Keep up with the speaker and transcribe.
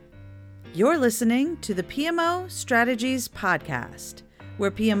You're listening to the PMO Strategies Podcast,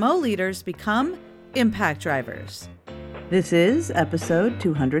 where PMO leaders become impact drivers. This is episode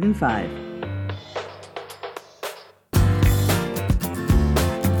 205.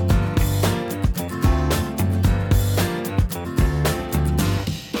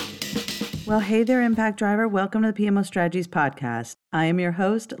 Well, hey there, Impact Driver. Welcome to the PMO Strategies Podcast. I am your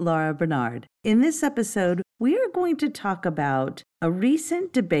host, Laura Bernard. In this episode, we are going to talk about a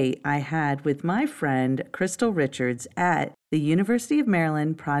recent debate I had with my friend, Crystal Richards, at the University of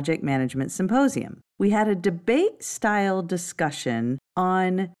Maryland Project Management Symposium. We had a debate-style discussion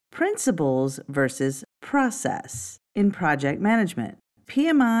on principles versus process in project management.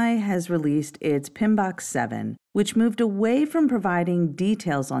 PMI has released its PMBOK 7, which moved away from providing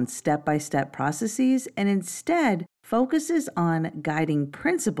details on step-by-step processes and instead focuses on guiding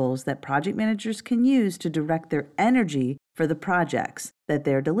principles that project managers can use to direct their energy for the projects that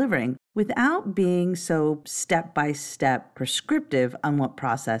they're delivering without being so step-by-step prescriptive on what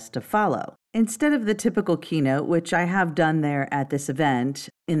process to follow. Instead of the typical keynote, which I have done there at this event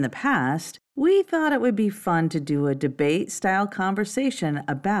in the past, we thought it would be fun to do a debate-style conversation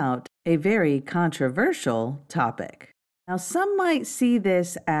about a very controversial topic. Now, some might see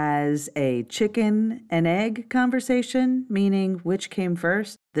this as a chicken and egg conversation, meaning which came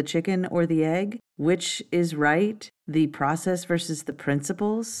first, the chicken or the egg? Which is right, the process versus the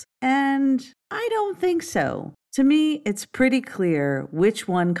principles? And I don't think so. To me, it's pretty clear which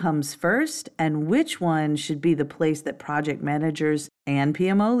one comes first and which one should be the place that project managers and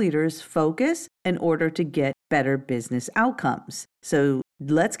PMO leaders focus in order to get better business outcomes. So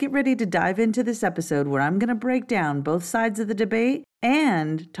let's get ready to dive into this episode where I'm going to break down both sides of the debate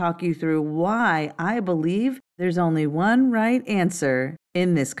and talk you through why I believe there's only one right answer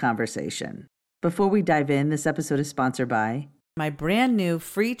in this conversation. Before we dive in, this episode is sponsored by my brand new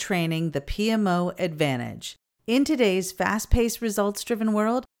free training, The PMO Advantage. In today's fast-paced, results-driven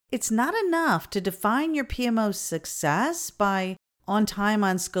world, it's not enough to define your PMO's success by on time,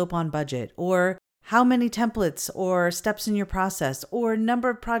 on scope, on budget, or how many templates or steps in your process, or number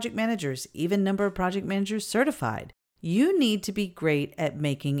of project managers, even number of project managers certified. You need to be great at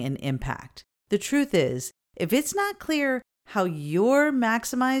making an impact. The truth is, if it's not clear how you're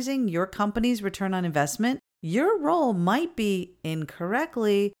maximizing your company's return on investment, your role might be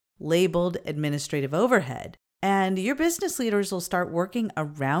incorrectly labeled administrative overhead. And your business leaders will start working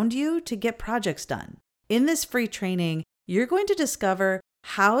around you to get projects done. In this free training, you're going to discover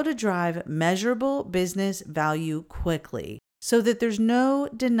how to drive measurable business value quickly so that there's no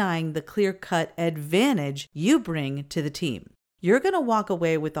denying the clear-cut advantage you bring to the team. You're going to walk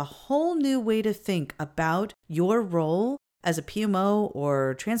away with a whole new way to think about your role as a PMO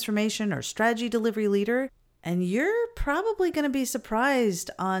or transformation or strategy delivery leader. And you're probably going to be surprised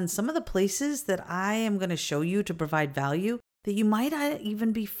on some of the places that I am going to show you to provide value that you might not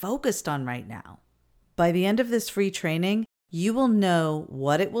even be focused on right now. By the end of this free training, you will know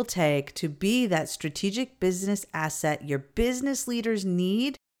what it will take to be that strategic business asset your business leaders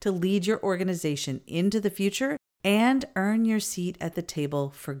need to lead your organization into the future and earn your seat at the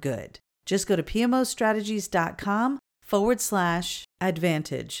table for good. Just go to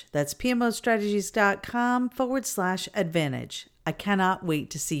PMOstrategies.com/advantage. That's PMOstrategies.com/advantage. I cannot wait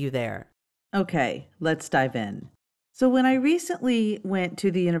to see you there. Okay, let's dive in. So when I recently went to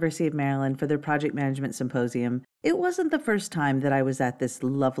the University of Maryland for their project management symposium, it wasn't the first time that I was at this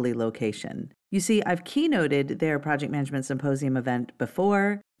lovely location. You see, I've keynoted their project management symposium event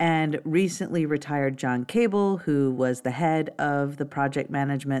before, and recently retired John Cable, who was the head of the Project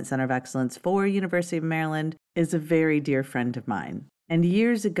Management Center of Excellence for University of Maryland, is a very dear friend of mine. And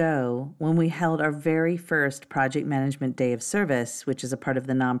years ago, when we held our very first Project Management Day of Service, which is a part of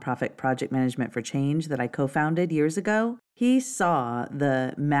the nonprofit Project Management for Change that I co-founded years ago, he saw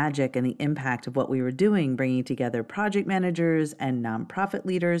the magic and the impact of what we were doing, bringing together project managers and nonprofit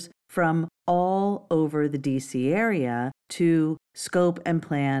leaders from all over the DC area to scope and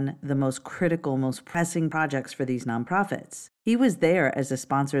plan the most critical, most pressing projects for these nonprofits. He was there as a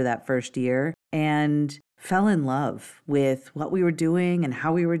sponsor that first year and fell in love with what we were doing and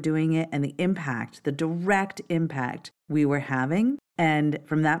how we were doing it and the impact, the direct impact we were having. And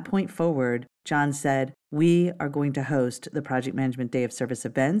from that point forward, John said, we are going to host the Project Management Day of Service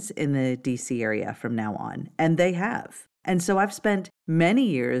events in the DC area from now on. And they have. And so I've spent many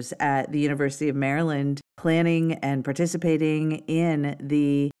years at the University of Maryland planning and participating in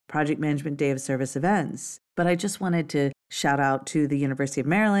the Project Management Day of Service events. But I just wanted to shout out to the University of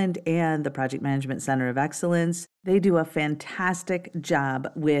Maryland and the Project Management Center of Excellence. They do a fantastic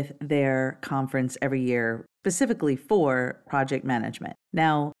job with their conference every year. specifically for project management.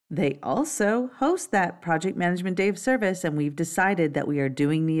 Now, they also host that Project Management Day of Service, and we've decided that we are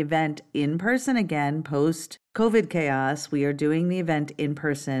doing the event in person again post-COVID chaos. We are doing the event in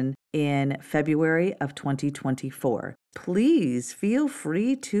person in February of 2024. Please feel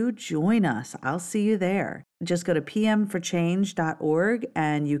free to join us. I'll see you there. Just go to pmforchange.org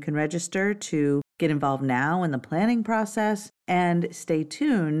and you can register to get involved now in the planning process, and stay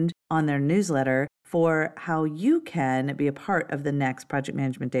tuned on their newsletter for how you can be a part of the next Project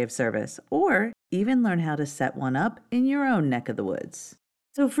Management Day of Service, or even learn how to set one up in your own neck of the woods.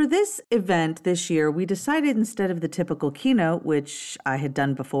 So for this event this year, we decided instead of the typical keynote, which I had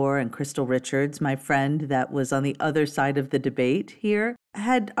done before, and Crystal Richards, my friend that was on the other side of the debate here,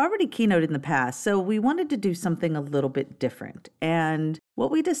 had already keynoted in the past. So we wanted to do something a little bit different. And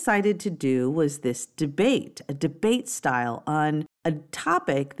what we decided to do was this debate, a debate style on a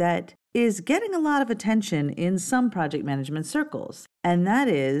topic that is getting a lot of attention in some project management circles. And that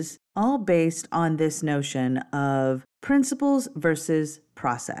is all based on this notion of principles versus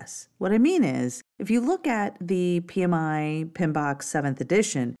process. What I mean is, if you look at the PMI PMBOK 7th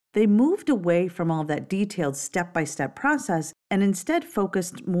edition, they moved away from all of that detailed step-by-step process and instead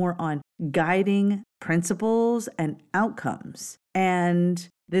focused more on guiding principles and outcomes. And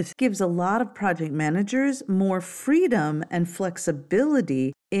this gives a lot of project managers more freedom and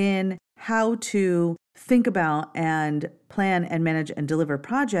flexibility in how to think about and plan and manage and deliver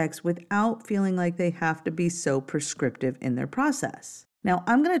projects without feeling like they have to be so prescriptive in their process. Now,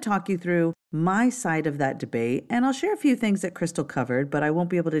 I'm going to talk you through my side of that debate, and I'll share a few things that Crystal covered, but I won't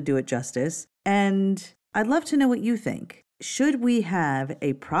be able to do it justice. And I'd love to know what you think. Should we have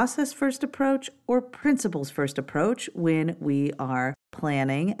a process-first approach or principles-first approach when we are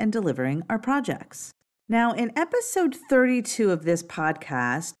planning and delivering our projects? Now, in episode 32 of this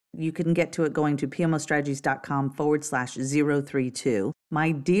podcast, you can get to it going to pmostrategies.com/032.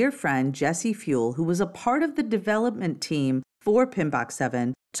 My dear friend, Jessie Fuel, who was a part of the development team for PMBOK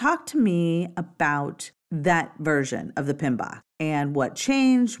 7, talked to me about that version of the PMBOK and what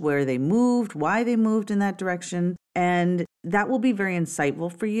changed, where they moved, why they moved in that direction. And that will be very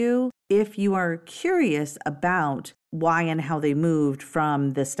insightful for you if you are curious about why and how they moved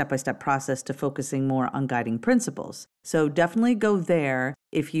from the step-by-step process to focusing more on guiding principles. So definitely go there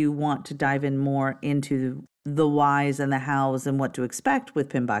if you want to dive in more into the whys and the hows and what to expect with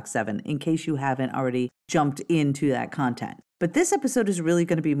PMBOK 7, in case you haven't already jumped into that content. But this episode is really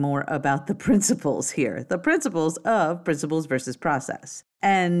going to be more about the principles here, the principles of principles versus process.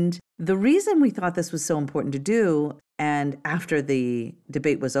 And the reason we thought this was so important to do, and after the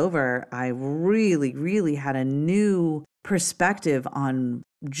debate was over, I really had a new perspective on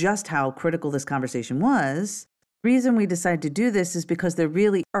just how critical this conversation was. The reason we decided to do this is because there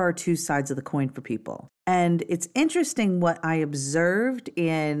really are two sides of the coin for people. And it's interesting what I observed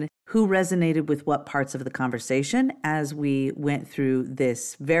in who resonated with what parts of the conversation as we went through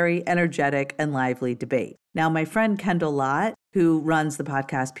this very energetic and lively debate. Now, my friend Kendall Lott, who runs the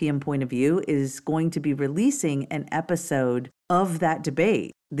podcast PM Point of View, is going to be releasing an episode of that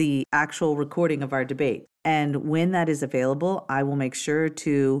debate, the actual recording of our debate. And when that is available, I will make sure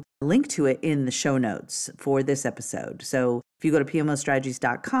to link to it in the show notes for this episode. So if you go to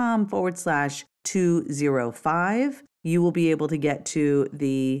pmostrategies.com/205, you will be able to get to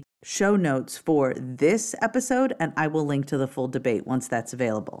the show notes for this episode, and I will link to the full debate once that's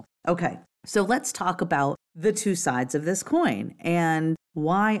available. Okay, so let's talk about the two sides of this coin and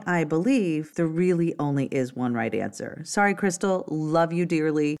why I believe there really only is one right answer. Sorry, Crystal, love you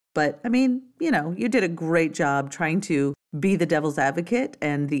dearly, but I mean, you did a great job trying to be the devil's advocate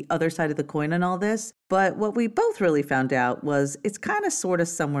and the other side of the coin on all this. But what we both really found out was it's kind of sort of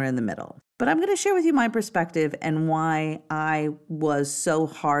somewhere in the middle. But I'm going to share with you my perspective and why I was so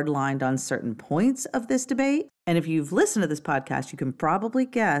hard-lined on certain points of this debate. And if you've listened to this podcast, you can probably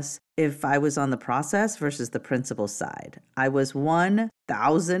guess if I was on the process versus the principle side. I was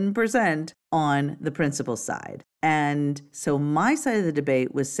 1,000% on the principle side. And so my side of the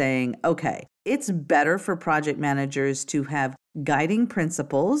debate was saying, okay, it's better for project managers to have guiding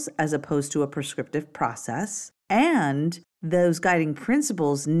principles as opposed to a prescriptive process. And those guiding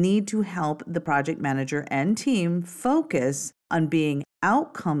principles need to help the project manager and team focus on being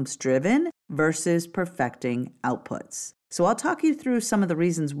outcomes driven versus perfecting outputs. So I'll talk you through some of the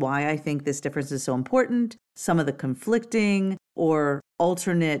reasons why I think this difference is so important, some of the conflicting or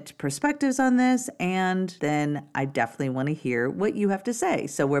alternate perspectives on this, and then I definitely want to hear what you have to say.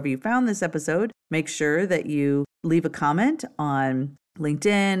 So wherever you found this episode, make sure that you leave a comment on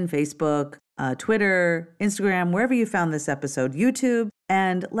LinkedIn, Facebook, Twitter, Instagram, wherever you found this episode, YouTube,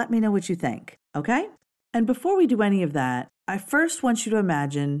 and let me know what you think, okay? And before we do any of that, I first want you to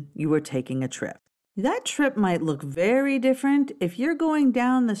imagine you are taking a trip. That trip might look very different if you're going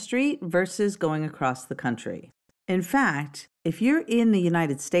down the street versus going across the country. In fact, if you're in the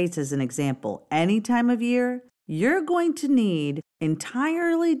United States as an example, any time of year, you're going to need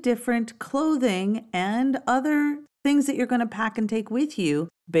entirely different clothing and other things that you're going to pack and take with you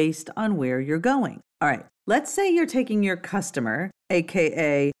based on where you're going. All right, let's say you're taking your customer,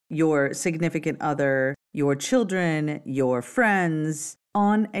 aka your significant other, your children, your friends,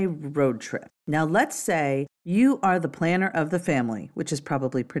 on a road trip. Now, let's say you are the planner of the family, which is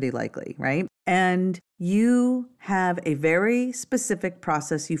probably pretty likely, right? And you have a very specific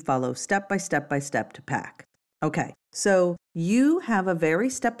process you follow step by step to pack. Okay, so you have a very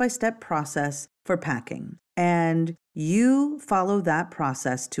step-by-step process for packing, and you follow that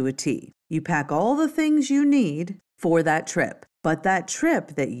process to a T. You pack all the things you need for that trip, but that trip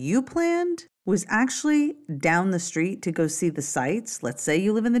that you planned was actually down the street to go see the sights. Let's say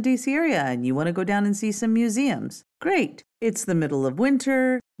you live in the DC area and you want to go down and see some museums. Great. It's the middle of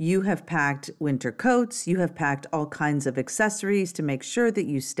winter. You have packed winter coats. You have packed all kinds of accessories to make sure that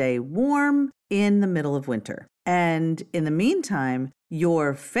you stay warm in the middle of winter. And in the meantime,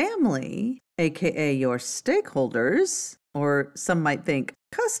 your family, aka your stakeholders, or some might think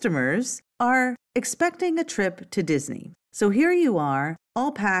customers, are expecting a trip to Disney. So here you are,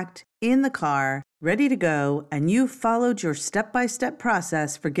 all packed in the car, ready to go, and you followed your step-by-step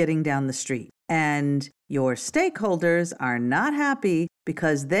process for getting down the street. And your stakeholders are not happy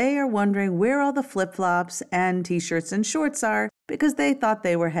because they are wondering where all the flip-flops and t-shirts and shorts are because they thought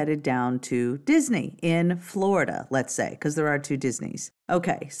they were headed down to Disney in Florida, let's say, because there are 2 Disneys.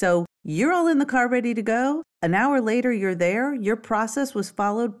 Okay, so you're all in the car ready to go. An hour later, you're there. Your process was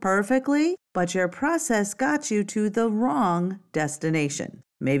followed perfectly, but your process got you to the wrong destination.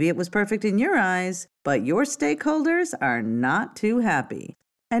 Maybe it was perfect in your eyes, but your stakeholders are not too happy.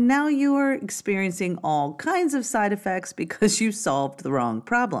 And now you are experiencing all kinds of side effects because you solved the wrong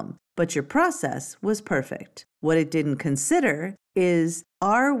problem. But your process was perfect. What it didn't consider is,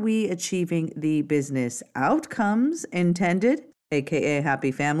 are we achieving the business outcomes intended, aka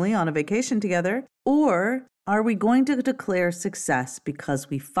happy family on a vacation together, or are we going to declare success because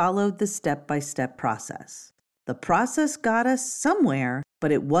we followed the step-by-step process? The process got us somewhere,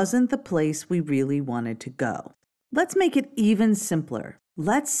 but it wasn't the place we really wanted to go. Let's make it even simpler.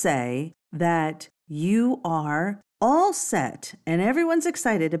 Let's say that you are all set and everyone's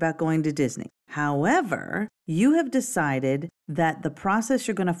excited about going to Disney. However, you have decided that the process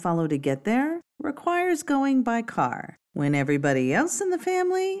you're going to follow to get there requires going by car, when everybody else in the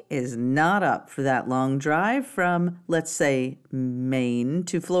family is not up for that long drive from, let's say, Maine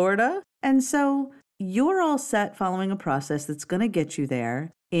to Florida. And so you're all set following a process that's going to get you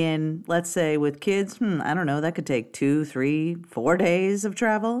there in, let's say, with kids, I don't know, that could take 2, 3, 4 days of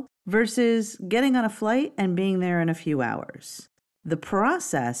travel versus getting on a flight and being there in a few hours. The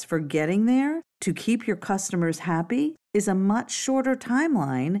process for getting there to keep your customers happy is a much shorter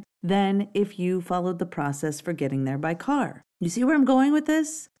timeline than if you followed the process for getting there by car. You see where I'm going with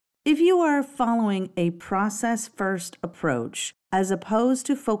this? If you are following a process-first approach, as opposed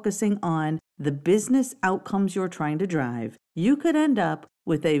to focusing on the business outcomes you're trying to drive, you could end up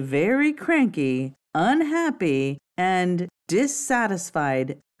with a very cranky, unhappy, and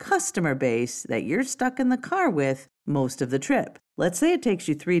dissatisfied customer base that you're stuck in the car with most of the trip. Let's say it takes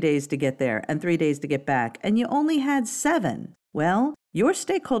you 3 days to get there and 3 days to get back, and you only had 7. Well, your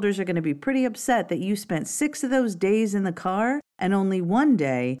stakeholders are going to be pretty upset that you spent 6 of those days in the car and only 1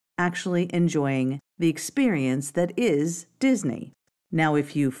 day actually enjoying the experience that is Disney. Now,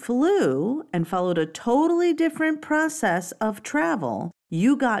 if you flew and followed a totally different process of travel,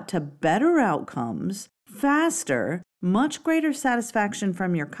 you got to better outcomes, faster, much greater satisfaction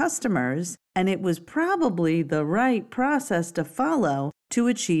from your customers, and it was probably the right process to follow to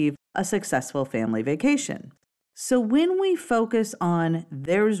achieve a successful family vacation. So when we focus on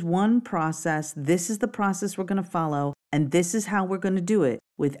there's one process, this is the process we're going to follow, and this is how we're going to do it,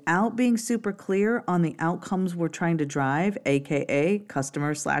 without being super clear on the outcomes we're trying to drive, aka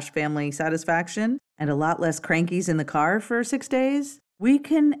customer/family satisfaction, and a lot less crankies in the car for 6 days, we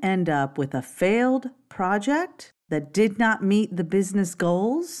can end up with a failed project that did not meet the business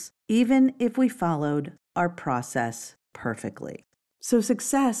goals, even if we followed our process perfectly. So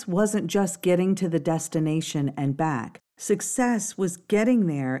success wasn't just getting to the destination and back. Success was getting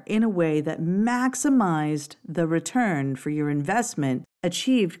there in a way that maximized the return for your investment,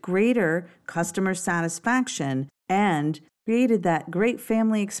 achieved greater customer satisfaction, and created that great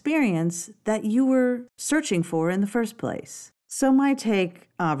family experience that you were searching for in the first place. So my take,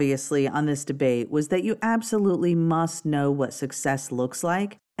 obviously, on this debate was that you absolutely must know what success looks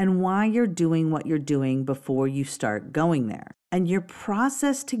like and why you're doing what you're doing before you start going there. And your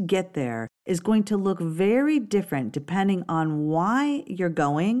process to get there is going to look very different depending on why you're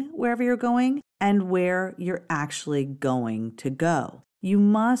going wherever you're going and where you're actually going to go. You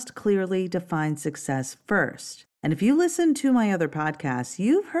must clearly define success first. And if you listen to my other podcasts,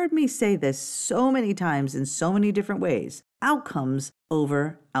 you've heard me say this so many times in so many different ways: outcomes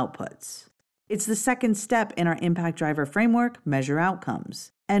over outputs. It's the second step in our Impact Driver framework, measure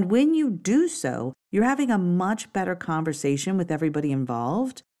outcomes. And when you do so, you're having a much better conversation with everybody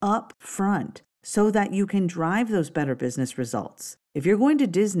involved up front so that you can drive those better business results. If you're going to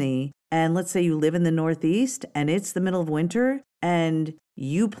Disney, and let's say you live in the Northeast and it's the middle of winter, and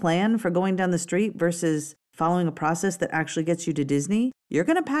you plan for going down the street versus following a process that actually gets you to Disney, you're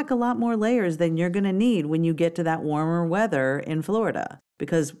going to pack a lot more layers than you're going to need when you get to that warmer weather in Florida.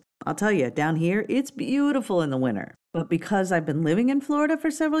 Because I'll tell you, down here, it's beautiful in the winter. But because I've been living in Florida for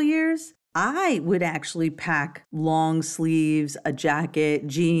several years, I would actually pack long sleeves, a jacket,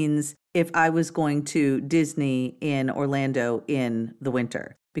 jeans, if I was going to Disney in Orlando in the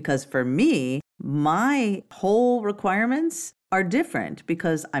winter. Because for me, my whole requirements are different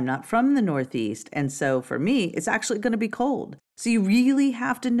because I'm not from the Northeast. And so for me, it's actually going to be cold. So you really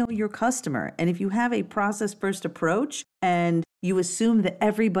have to know your customer. And if you have a process first approach and you assume that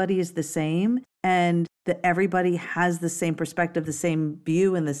everybody is the same and that everybody has the same perspective, the same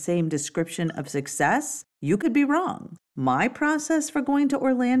view, and the same description of success, you could be wrong. My process for going to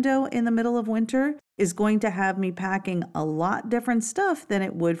Orlando in the middle of winter is going to have me packing a lot different stuff than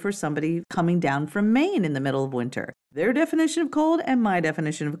it would for somebody coming down from Maine in the middle of winter. Their definition of cold and my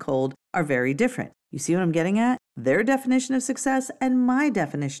definition of cold are very different. You see what I'm getting at? Their definition of success and my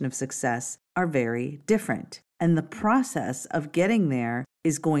definition of success are very different. And the process of getting there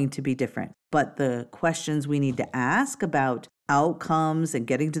is going to be different. But the questions we need to ask about outcomes and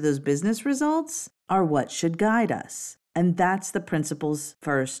getting to those business results are what should guide us. And that's the principles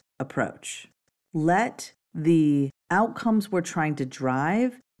first approach. Let the outcomes we're trying to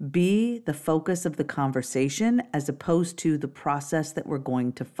drive be the focus of the conversation as opposed to the process that we're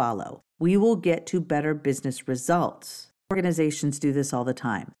going to follow. We will get to better business results. Organizations do this all the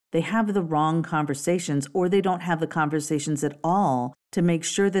time. They have the wrong conversations, or they don't have the conversations at all to make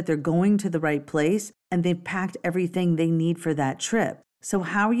sure that they're going to the right place and they've packed everything they need for that trip. So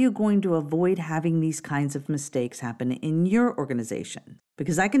how are you going to avoid having these kinds of mistakes happen in your organization?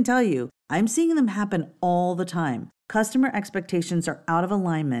 Because I can tell you, I'm seeing them happen all the time. Customer expectations are out of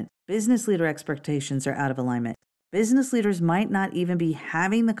alignment. Business leader expectations are out of alignment. Business leaders might not even be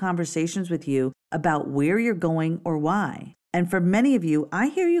having the conversations with you about where you're going or why. And for many of you, I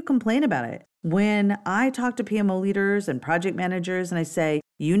hear you complain about it. When I talk to PMO leaders and project managers and I say,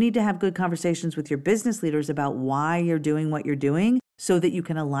 you need to have good conversations with your business leaders about why you're doing what you're doing so that you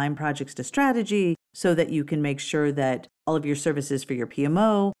can align projects to strategy, so that you can make sure that all of your services for your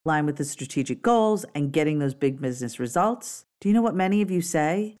PMO align with the strategic goals and getting those big business results. Do you know what many of you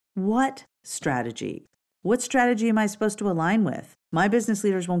say? What strategy? What strategy am I supposed to align with? My business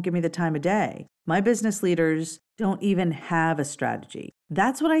leaders won't give me the time of day. My business leaders don't even have a strategy.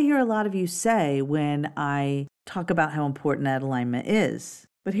 That's what I hear a lot of you say when I talk about how important that alignment is.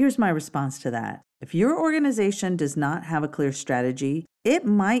 But here's my response to that. If your organization does not have a clear strategy, it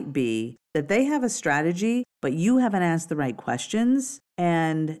might be that they have a strategy, but you haven't asked the right questions,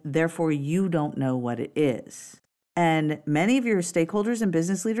 and therefore you don't know what it is. And many of your stakeholders and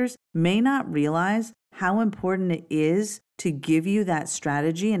business leaders may not realize how important it is to give you that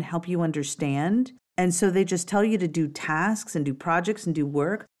strategy and help you understand. And so they just tell you to do tasks and do projects and do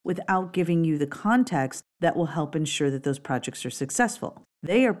work without giving you the context that will help ensure that those projects are successful.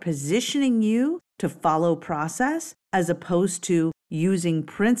 They are positioning you to follow process as opposed to using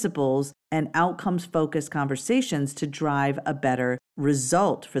principles and outcomes-focused conversations to drive a better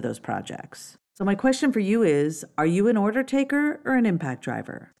result for those projects. So my question for you is, are you an order taker or an impact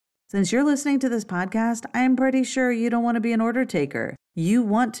driver? Since you're listening to this podcast, I am pretty sure you don't want to be an order taker. You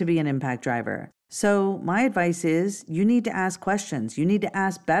want to be an impact driver. So my advice is you need to ask questions. You need to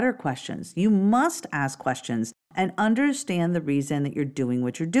ask better questions. You must ask questions and understand the reason that you're doing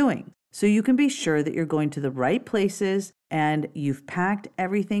what you're doing. So you can be sure that you're going to the right places and you've packed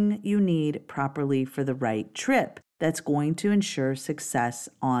everything you need properly for the right trip that's going to ensure success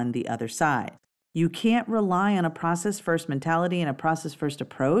on the other side. You can't rely on a process-first mentality and a process-first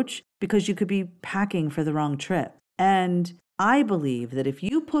approach because you could be packing for the wrong trip. And I believe that if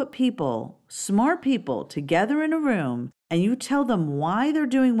you put people, smart people, together in a room and you tell them why they're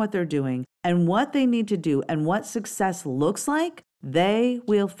doing what they're doing and what they need to do and what success looks like, they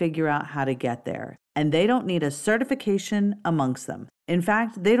will figure out how to get there. And they don't need a certification amongst them. In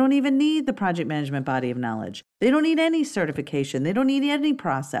fact, they don't even need the project management body of knowledge. They don't need any certification. They don't need any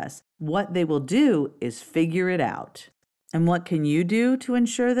process. What they will do is figure it out. And what can you do to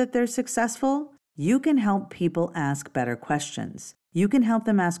ensure that they're successful? You can help people ask better questions. You can help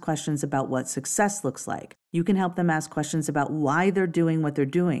them ask questions about what success looks like. You can help them ask questions about why they're doing what they're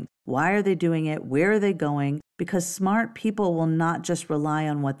doing. Why are they doing it? Where are they going? Because smart people will not just rely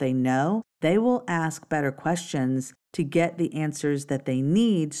on what they know. They will ask better questions to get the answers that they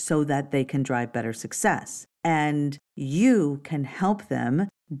need so that they can drive better success. And you can help them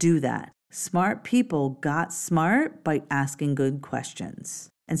do that. Smart people got smart by asking good questions.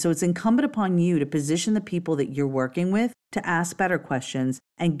 And so it's incumbent upon you to position the people that you're working with to ask better questions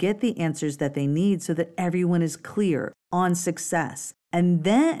and get the answers that they need so that everyone is clear on success. And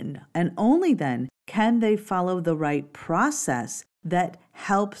then, and only then, can they follow the right process that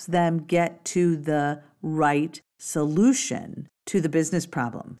helps them get to the right solution to the business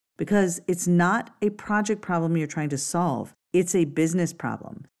problem. Because it's not a project problem you're trying to solve, it's a business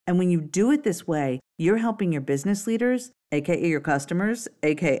problem. And when you do it this way, you're helping your business leaders, aka your customers,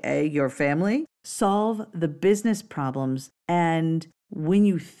 aka your family, solve the business problems. And when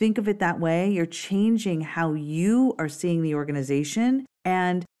you think of it that way, you're changing how you are seeing the organization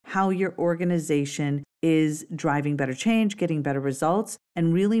and how your organization is driving better change, getting better results,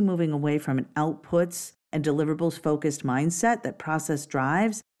 and really moving away from an outputs and deliverables focused mindset that process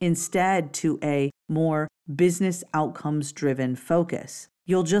drives instead to a more business outcomes driven focus.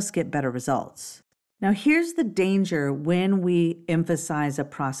 You'll just get better results. Now, here's the danger when we emphasize a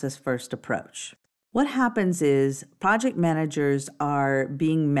process first approach. What happens is project managers are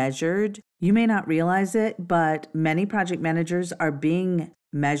being measured. You may not realize it, but many project managers are being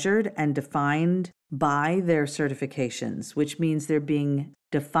measured and defined by their certifications, which means they're being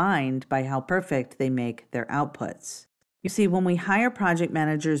defined by how perfect they make their outputs. You see, when we hire project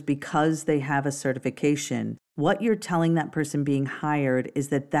managers because they have a certification, what you're telling that person being hired is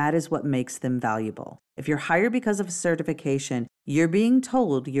that that is what makes them valuable. If you're hired because of a certification, you're being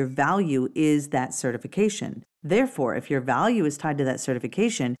told your value is that certification. Therefore, if your value is tied to that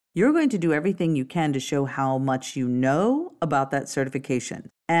certification, you're going to do everything you can to show how much you know about that certification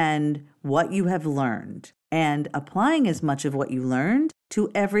and what you have learned, and applying as much of what you learned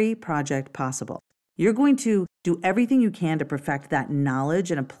to every project possible. You're going to do everything you can to perfect that knowledge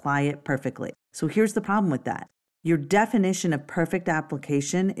and apply it perfectly. So here's the problem with that. Your definition of perfect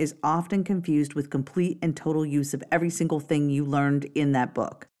application is often confused with complete and total use of every single thing you learned in that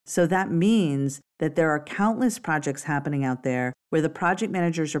book. So that means that there are countless projects happening out there where the project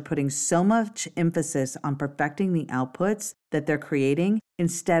managers are putting so much emphasis on perfecting the outputs that they're creating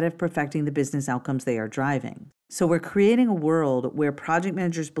instead of perfecting the business outcomes they are driving. So we're creating a world where project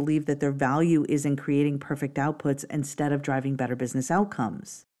managers believe that their value is in creating perfect outputs instead of driving better business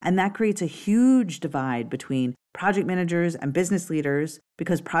outcomes. And that creates a huge divide between project managers and business leaders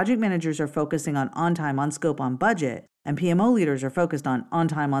because project managers are focusing on time, on scope, on budget, and PMO leaders are focused on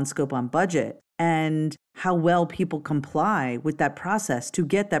time, on scope, on budget, and how well people comply with that process to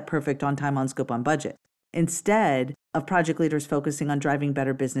get that perfect on time, on scope, on budget. Instead of project leaders focusing on driving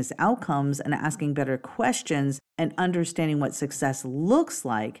better business outcomes and asking better questions and understanding what success looks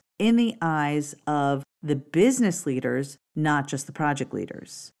like in the eyes of the business leaders, not just the project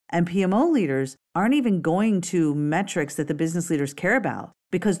leaders. And PMO leaders aren't even going to metrics that the business leaders care about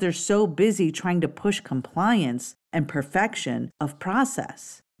because they're so busy trying to push compliance and perfection of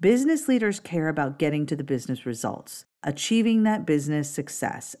process. Business leaders care about getting to the business results, achieving that business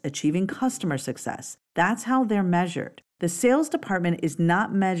success, achieving customer success. That's how they're measured. The sales department is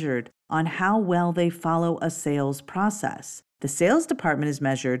not measured on how well they follow a sales process. The sales department is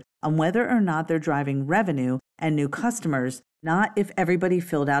measured on whether or not they're driving revenue and new customers, not if everybody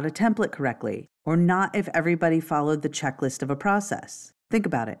filled out a template correctly, or not if everybody followed the checklist of a process. Think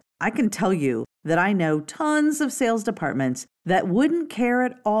about it. I can tell you that I know tons of sales departments that wouldn't care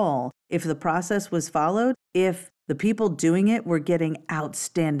at all if the process was followed, if the people doing it were getting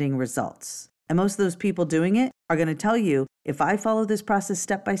outstanding results. And most of those people doing it are going to tell you, if I follow this process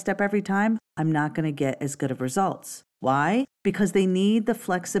step by step every time, I'm not going to get as good of results. Why? Because they need the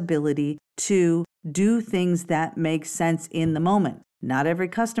flexibility to do things that make sense in the moment. Not every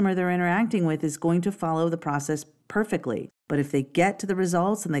customer they're interacting with is going to follow the process perfectly. But if they get to the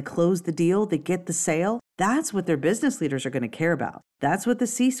results and they close the deal, they get the sale, that's what their business leaders are going to care about. That's what the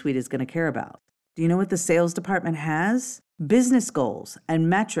C-suite is going to care about. Do you know what the sales department has? business goals and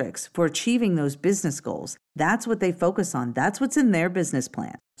metrics for achieving those business goals. That's what they focus on. That's what's in their business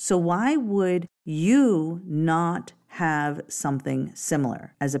plan. So why would you not have something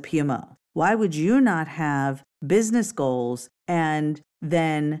similar as a PMO? Why would you not have business goals and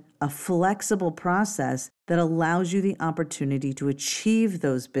then a flexible process that allows you the opportunity to achieve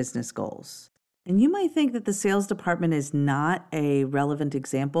those business goals? And you might think that the sales department is not a relevant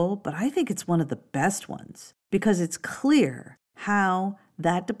example, but I think it's one of the best ones because it's clear how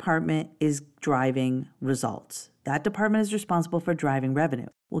that department is driving results. That department is responsible for driving revenue.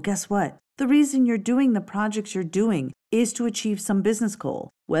 Well, guess what? The reason you're doing the projects you're doing is to achieve some business goal,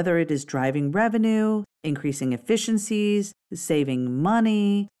 whether it is driving revenue, increasing efficiencies, saving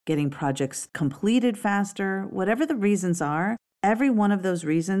money, getting projects completed faster, whatever the reasons are. Every one of those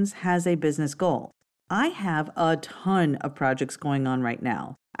reasons has a business goal. I have a ton of projects going on right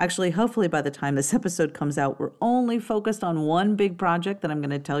now. Actually, hopefully by the time this episode comes out, we're only focused on one big project that I'm going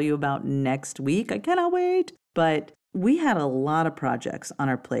to tell you about next week. I cannot wait. But we had a lot of projects on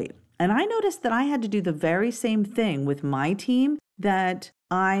our plate. And I noticed that I had to do the very same thing with my team that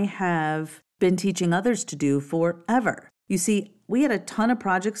I have been teaching others to do forever. You see, we had a ton of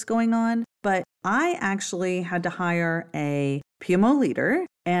projects going on, but I actually had to hire a PMO leader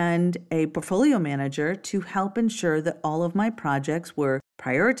and a portfolio manager to help ensure that all of my projects were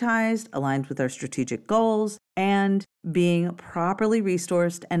prioritized, aligned with our strategic goals, and being properly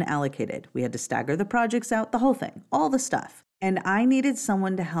resourced and allocated. We had to stagger the projects out, the whole thing, all the stuff. And I needed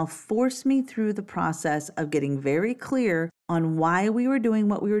someone to help force me through the process of getting very clear on why we were doing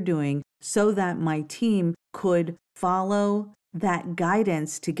what we were doing so that my team could follow that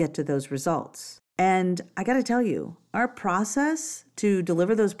guidance to get to those results. And I got to tell you, our process to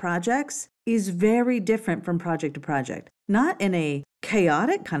deliver those projects is very different from project to project. Not in a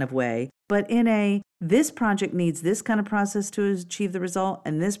chaotic kind of way, but in a, this project needs this kind of process to achieve the result,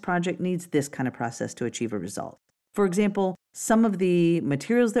 and this project needs this kind of process to achieve a result. For example, some of the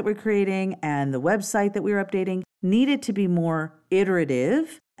materials that we're creating and the website that we were updating needed to be more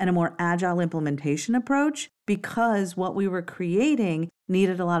iterative and a more agile implementation approach because what we were creating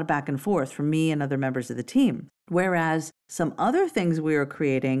needed a lot of back and forth from me and other members of the team. Whereas some other things we were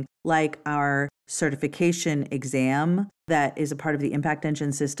creating, like our certification exam that is a part of the Impact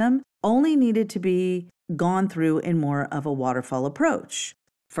Engine system, only needed to be gone through in more of a waterfall approach.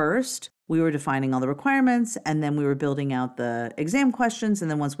 First, we were defining all the requirements, and then we were building out the exam questions.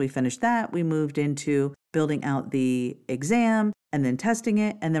 And then once we finished that, we moved into building out the exam and then testing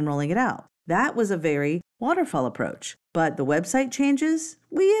it and then rolling it out. That was a very waterfall approach. But the website changes,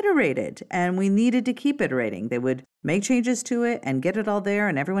 we iterated, and we needed to keep iterating. They would make changes to it and get it all there,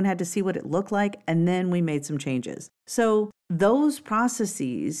 and everyone had to see what it looked like, and then we made some changes. So those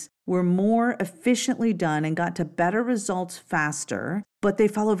processes were more efficiently done and got to better results faster, but they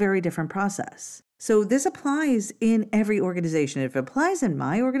follow very different process. So this applies in every organization. If it applies in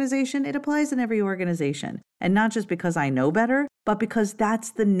my organization, it applies in every organization. And not just because I know better, but because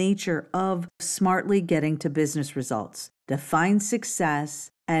that's the nature of smartly getting to business results. Define success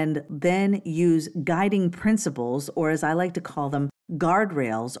and then use guiding principles, or as I like to call them,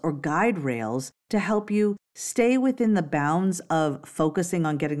 guardrails or guide rails to help you stay within the bounds of focusing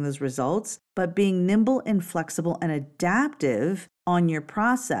on getting those results, but being nimble and flexible and adaptive on your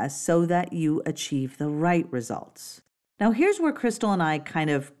process so that you achieve the right results. Now, here's where Crystal and I kind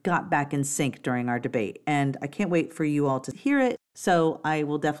of got back in sync during our debate, and I can't wait for you all to hear it. So I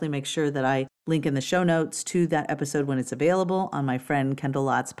will definitely make sure that I link in the show notes to that episode when it's available on my friend Kendall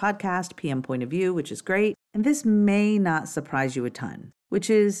Lott's podcast, PM Point of View, which is great. And this may not surprise you a ton, which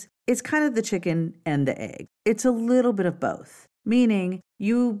is it's kind of the chicken and the egg. It's a little bit of both, meaning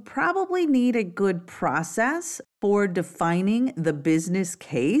you probably need a good process for defining the business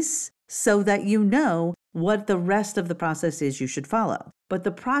case so that you know what the rest of the process is you should follow. But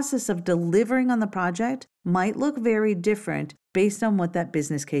the process of delivering on the project might look very different based on what that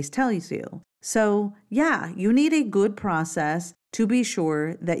business case tells you. So yeah, you need a good process to be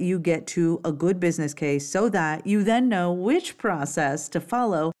sure that you get to a good business case so that you then know which process to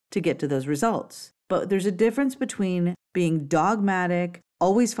follow to get to those results. But there's a difference between being dogmatic,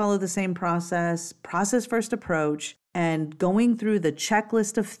 always follow the same process first approach, and going through the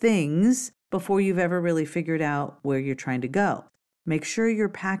checklist of things before you've ever really figured out where you're trying to go. Make sure you're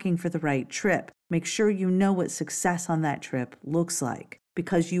packing for the right trip. Make sure you know what success on that trip looks like,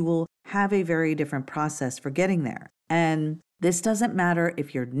 because you will have a very different process for getting there. And this doesn't matter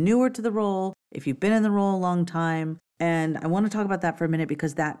if you're newer to the role, if you've been in the role a long time. And I want to talk about that for a minute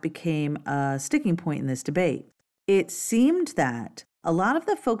because that became a sticking point in this debate. It seemed that a lot of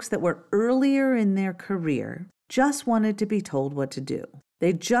the folks that were earlier in their career just wanted to be told what to do.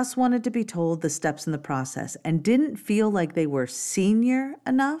 They just wanted to be told the steps in the process and didn't feel like they were senior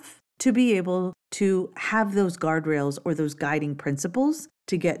enough to be able to have those guardrails or those guiding principles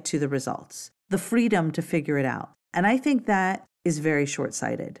to get to the results, the freedom to figure it out. And I think that is very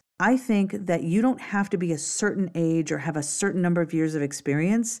short-sighted. I think that you don't have to be a certain age or have a certain number of years of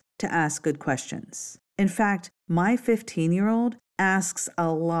experience to ask good questions. In fact, my 15-year-old asks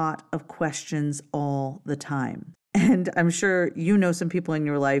a lot of questions all the time. And I'm sure you know some people in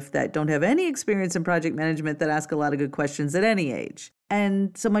your life that don't have any experience in project management that ask a lot of good questions at any age.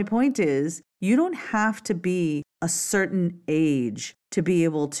 And so my point is, you don't have to be a certain age to be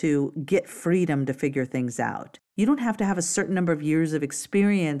able to get freedom to figure things out. You don't have to have a certain number of years of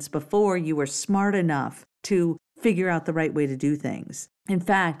experience before you were smart enough to figure out the right way to do things. In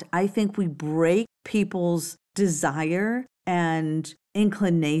fact, I think we break people's desire and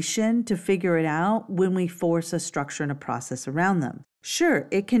inclination to figure it out when we force a structure and a process around them. Sure,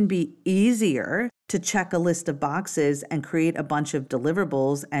 it can be easier to check a list of boxes and create a bunch of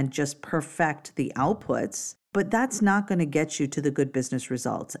deliverables and just perfect the outputs, but that's not going to get you to the good business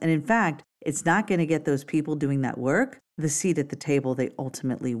results. And in fact, it's not going to get those people doing that work the seat at the table they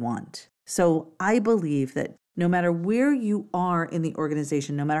ultimately want. So I believe that no matter where you are in the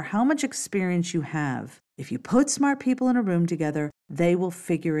organization, no matter how much experience you have, if you put smart people in a room together, they will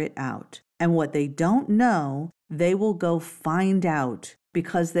figure it out. And what they don't know, they will go find out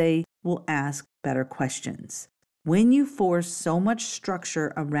because they will ask better questions. When you force so much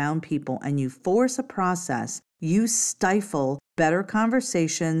structure around people and you force a process, you stifle better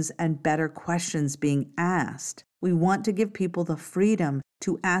conversations and better questions being asked. We want to give people the freedom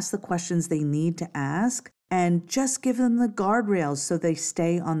to ask the questions they need to ask and just give them the guardrails so they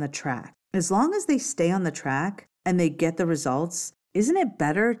stay on the track. As long as they stay on the track and they get the results, isn't it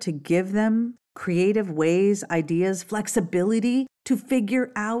better to give them creative ways, ideas, flexibility to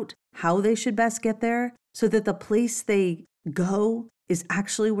figure out how they should best get there so that the place they go is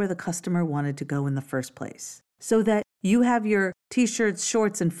actually where the customer wanted to go in the first place? So that you have your t-shirts,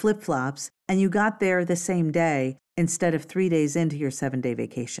 shorts, and flip-flops, and you got there the same day instead of 3 days into your 7-day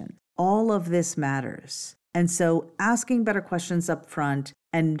vacation. All of this matters. And so asking better questions up front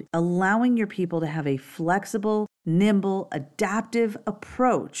and allowing your people to have a flexible, nimble, adaptive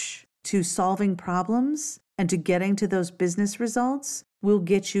approach to solving problems and to getting to those business results will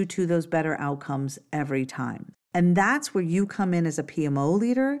get you to those better outcomes every time. And that's where you come in as a PMO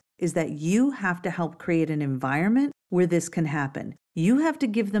leader, is that you have to help create an environment where this can happen. You have to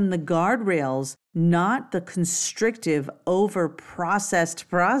give them the guardrails, not the constrictive, over-processed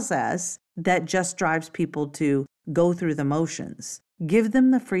process that just drives people to go through the motions. Give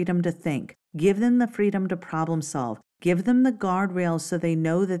them the freedom to think. Give them the freedom to problem solve. Give them the guardrails so they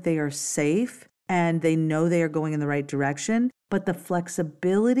know that they are safe and they know they are going in the right direction, but the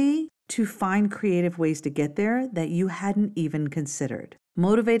flexibility to find creative ways to get there that you hadn't even considered.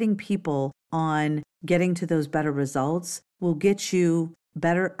 Motivating people on getting to those better results will get you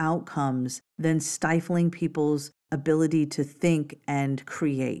better outcomes than stifling people's ability to think and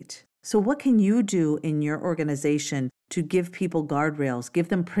create. So what can you do in your organization to give people guardrails, give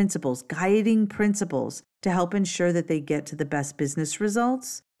them principles, guiding principles to help ensure that they get to the best business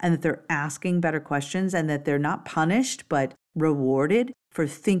results and that they're asking better questions and that they're not punished but rewarded for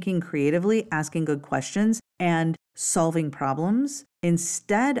thinking creatively, asking good questions, and solving problems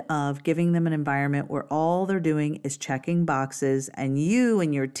instead of giving them an environment where all they're doing is checking boxes and you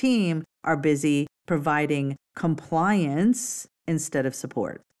and your team are busy providing compliance instead of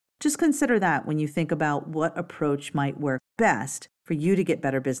support. Just consider that when you think about what approach might work best for you to get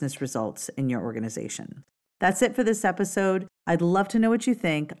better business results in your organization. That's it for this episode. I'd love to know what you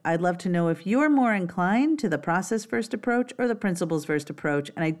think. I'd love to know if you're more inclined to the process-first approach or the principles-first approach.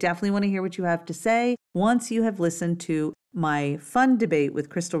 And I definitely want to hear what you have to say once you have listened to my fun debate with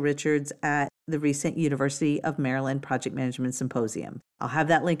Crystal Richards at the recent University of Maryland Project Management Symposium. I'll have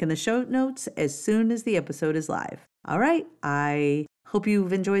that link in the show notes as soon as the episode is live. All right, I hope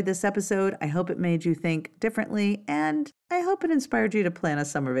you've enjoyed this episode. I hope it made you think differently, and I hope it inspired you to plan a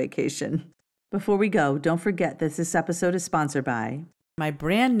summer vacation. Before we go, don't forget that this episode is sponsored by my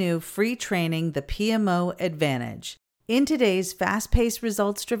brand new free training, The PMO Advantage. In today's fast-paced,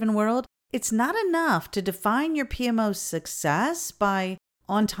 results-driven world, it's not enough to define your PMO's success by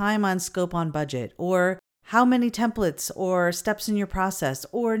on time, on scope, on budget, or how many templates or steps in your process,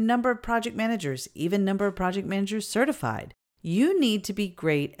 or number of project managers, even number of project managers certified. You need to be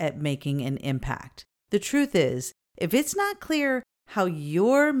great at making an impact. The truth is, if it's not clear how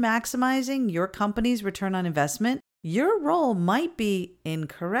you're maximizing your company's return on investment, your role might be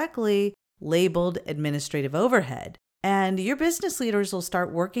incorrectly labeled administrative overhead, and your business leaders will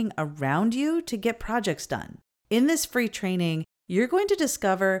start working around you to get projects done. In this free training, you're going to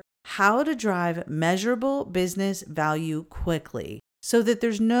discover how to drive measurable business value quickly so that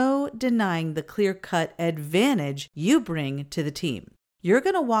there's no denying the clear-cut advantage you bring to the team. You're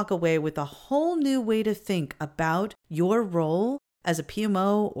going to walk away with a whole new way to think about your role as a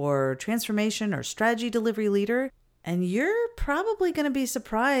PMO or transformation or strategy delivery leader. And you're probably going to be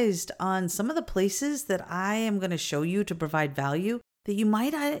surprised on some of the places that I am going to show you to provide value that you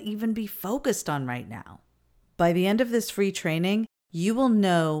might not even be focused on right now. By the end of this free training, you will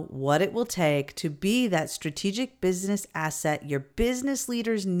know what it will take to be that strategic business asset your business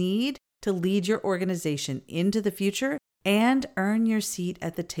leaders need to lead your organization into the future and earn your seat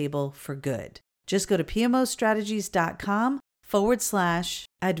at the table for good. Just go to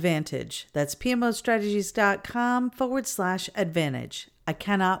PMOstrategies.com/advantage. That's PMOstrategies.com/advantage. I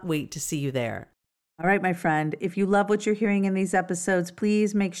cannot wait to see you there. All right, my friend, if you love what you're hearing in these episodes,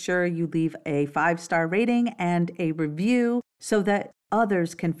 please make sure you leave a 5-star rating and a review so that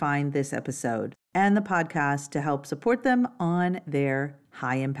others can find this episode and the podcast to help support them on their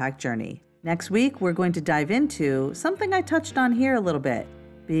high impact journey. Next week, we're going to dive into something I touched on here a little bit,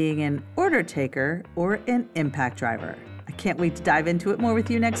 being an order taker or an impact driver. I can't wait to dive into it more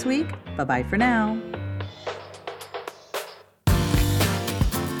with you next week. Bye-bye for now.